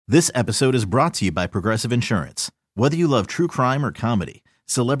This episode is brought to you by Progressive Insurance. Whether you love true crime or comedy,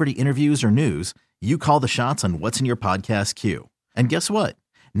 celebrity interviews or news, you call the shots on what's in your podcast queue. And guess what?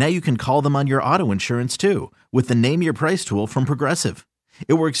 Now you can call them on your auto insurance too with the Name Your Price tool from Progressive.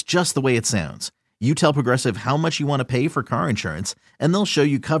 It works just the way it sounds. You tell Progressive how much you want to pay for car insurance, and they'll show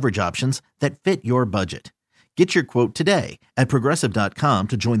you coverage options that fit your budget. Get your quote today at Progressive.com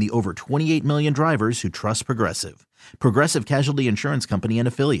to join the over 28 million drivers who trust Progressive. Progressive Casualty Insurance Company and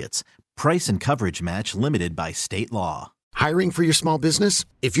Affiliates. Price and coverage match limited by state law. Hiring for your small business?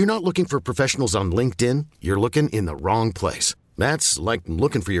 If you're not looking for professionals on LinkedIn, you're looking in the wrong place. That's like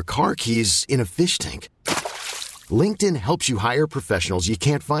looking for your car keys in a fish tank. LinkedIn helps you hire professionals you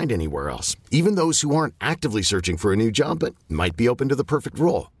can't find anywhere else, even those who aren't actively searching for a new job but might be open to the perfect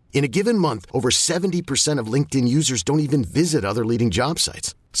role. In a given month, over 70% of LinkedIn users don't even visit other leading job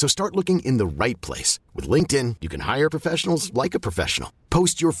sites. So start looking in the right place. With LinkedIn, you can hire professionals like a professional.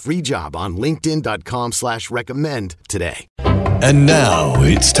 Post your free job on linkedin.com/recommend today. And now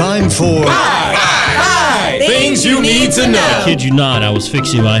it's time for... Things you need to know. I kid you not, I was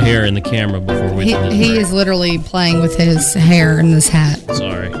fixing my hair in the camera before we did this. He is literally playing with his hair in this hat.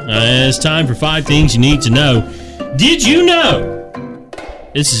 Sorry. It's time for 5 things you need to know. Did you know?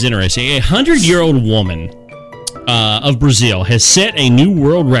 This is interesting. A 100-year-old woman of Brazil has set a new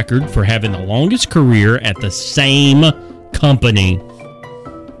world record for having the longest career at the same company.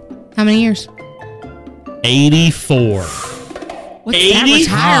 How many years? 84. What's that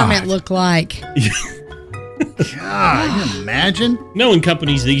retirement look like? God, can you imagine? Knowing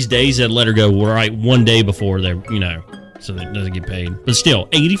companies these days that let her go right one day before they're, so that it doesn't get paid. But still,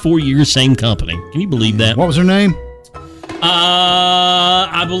 84 years, same company. Can you believe that? What was her name?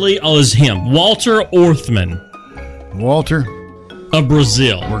 I believe, it was him. Walter Orthman. Walter? Of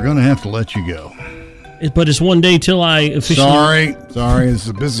Brazil. We're going to have to let you go. But it's one day till I officially... Sorry. It's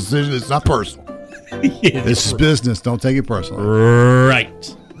a business decision. It's not personal. This is business. Don't take it personally.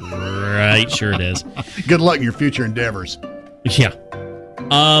 Right, sure it is. Good luck in your future endeavors. Yeah.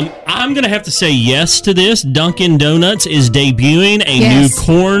 I'm going to have to say yes to this. Dunkin' Donuts is debuting a new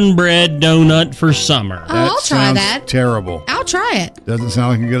cornbread donut for summer. Oh, I'll try that. Terrible. I'll try it. Doesn't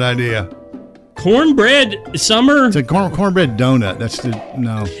sound like a good idea. Cornbread summer? It's a cornbread donut.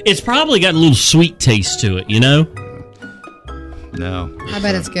 No. It's probably got a little sweet taste to it, No. I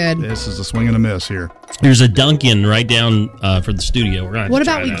bet it's good. This is a swing and a miss here. There's a Dunkin' right down for the studio. What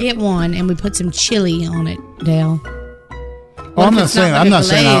about we get one and we put some chili on it, Dale? Well, I'm not saying I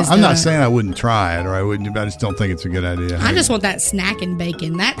wouldn't try it or I wouldn't. I just don't think it's a good idea. I just want that snacking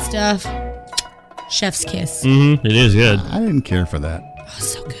bacon. That stuff, chef's kiss. Mm-hmm. It is good. I didn't care for that. Oh,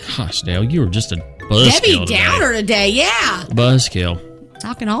 so good. Gosh, Dale, you were just a buzzkill Debbie Downer today, yeah. Buzzkill.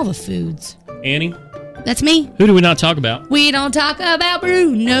 Talking all the foods. Annie? That's me. Who do we not talk about? We don't talk about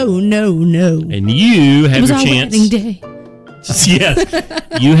Bruno, no. And you have your chance. It was our wedding day. Yes,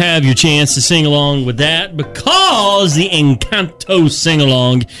 you have your chance to sing along with that because the Encanto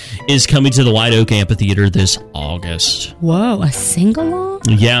sing-along is coming to the White Oak Amphitheater this August. Whoa, a sing-along?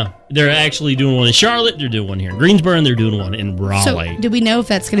 Yeah, they're actually doing one in Charlotte, they're doing one here in Greensboro, and they're doing one in Raleigh. So, do we know if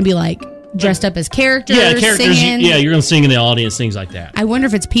that's going to be like dressed up as characters? Yeah, characters. Singing? Yeah, you're going to sing in the audience, things like that. I wonder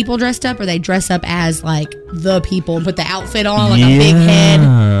if it's people dressed up or they dress up as like the people and put the outfit on, like a big head.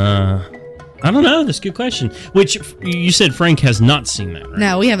 I don't know. That's a good question. Which you said Frank has not seen that, right?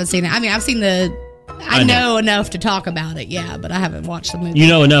 No, we haven't seen it. I mean, I've seen I know enough to talk about it, yeah, but I haven't watched the movie. You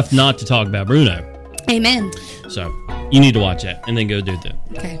know enough not to talk about Bruno. Amen. So you need to watch that and then go do that.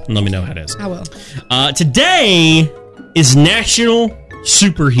 Okay. And let me know how it is. I will. Today is National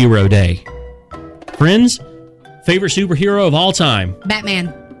Superhero Day. Friends, favorite superhero of all time?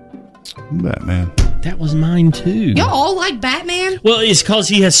 Batman. That was mine too. Y'all all like Batman? Well, it's because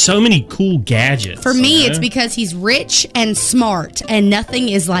he has so many cool gadgets. For me, it's because he's rich and smart, and nothing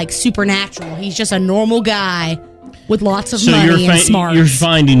is like supernatural. He's just a normal guy with lots of money and smarts. You're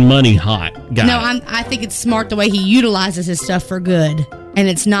finding money hot, guy. No, I think it's smart the way he utilizes his stuff for good, and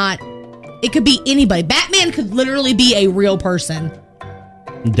it's not. It could be anybody. Batman could literally be a real person.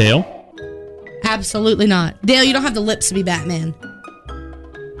 Dale? Absolutely not. Dale, you don't have the lips to be Batman.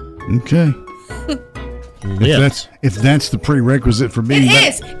 Okay. If that's the prerequisite for being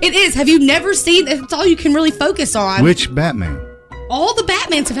It is. Have you never seen? It's all you can really focus on. Which Batman? All the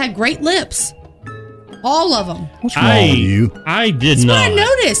Batmans have had great lips. All of them. What's wrong with you? I did That's not. what I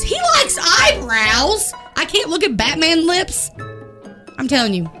noticed. He likes eyebrows. I can't look at Batman lips. I'm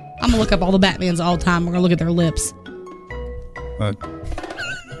telling you. I'm going to look up all the Batmans all the time. We're going to look at their lips. I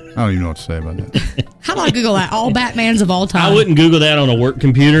don't even know what to say about that. How do I Google that? All Batmans of all time. I wouldn't Google that on a work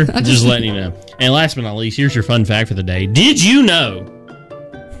computer. Just letting you know. And last but not least, here's your fun fact for the day. Did you know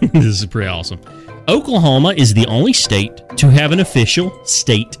This is pretty awesome. Oklahoma is the only state to have an official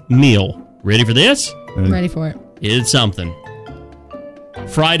state meal. Ready for this? Ready for it. It's something.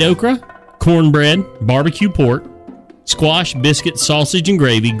 Fried okra, cornbread, barbecue pork, squash, biscuits, sausage and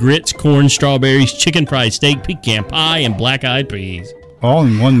gravy, grits, corn, strawberries, chicken fried steak, pecan pie, and black-eyed peas. All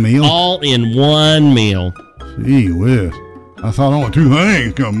in one meal? All in one meal. Gee whiz. I thought only two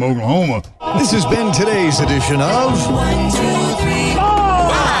things come from Oklahoma. This has been today's edition of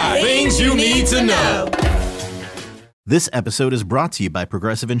 5 Things You Need to Know. This episode is brought to you by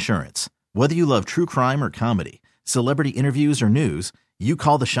Progressive Insurance. Whether you love true crime or comedy, celebrity interviews or news, you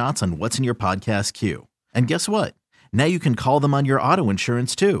call the shots on what's in your podcast queue. And guess what? Now you can call them on your auto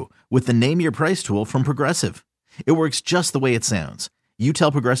insurance too with the Name Your Price tool from Progressive. It works just the way it sounds. You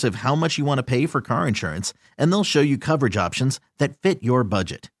tell Progressive how much you want to pay for car insurance, and they'll show you coverage options that fit your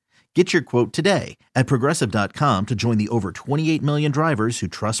budget. Get your quote today at Progressive.com to join the over 28 million drivers who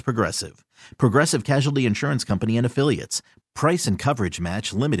trust Progressive. Progressive Casualty Insurance Company and Affiliates. Price and coverage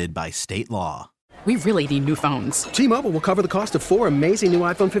match limited by state law. We really need new phones. T-Mobile will cover the cost of 4 amazing new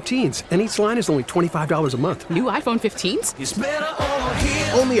iPhone 15s, and each line is only $25 a month. New iPhone 15s? It's better over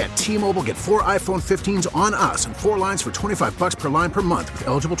here. Only at T-Mobile, get 4 iPhone 15s on us and 4 lines for $25 per line per month with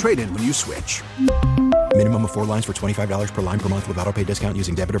eligible trade-in when you switch. Minimum of 4 lines for $25 per line per month with autopay discount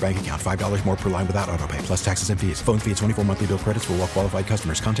using debit or bank account. $5 more per line without autopay, plus taxes and fees. Phone fee at 24 monthly bill credits for well-qualified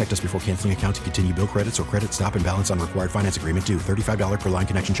customers. Contact us before canceling account to continue bill credits or credit stop and balance on required finance agreement due. $35 per line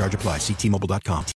connection charge applies. See T-Mobile.com.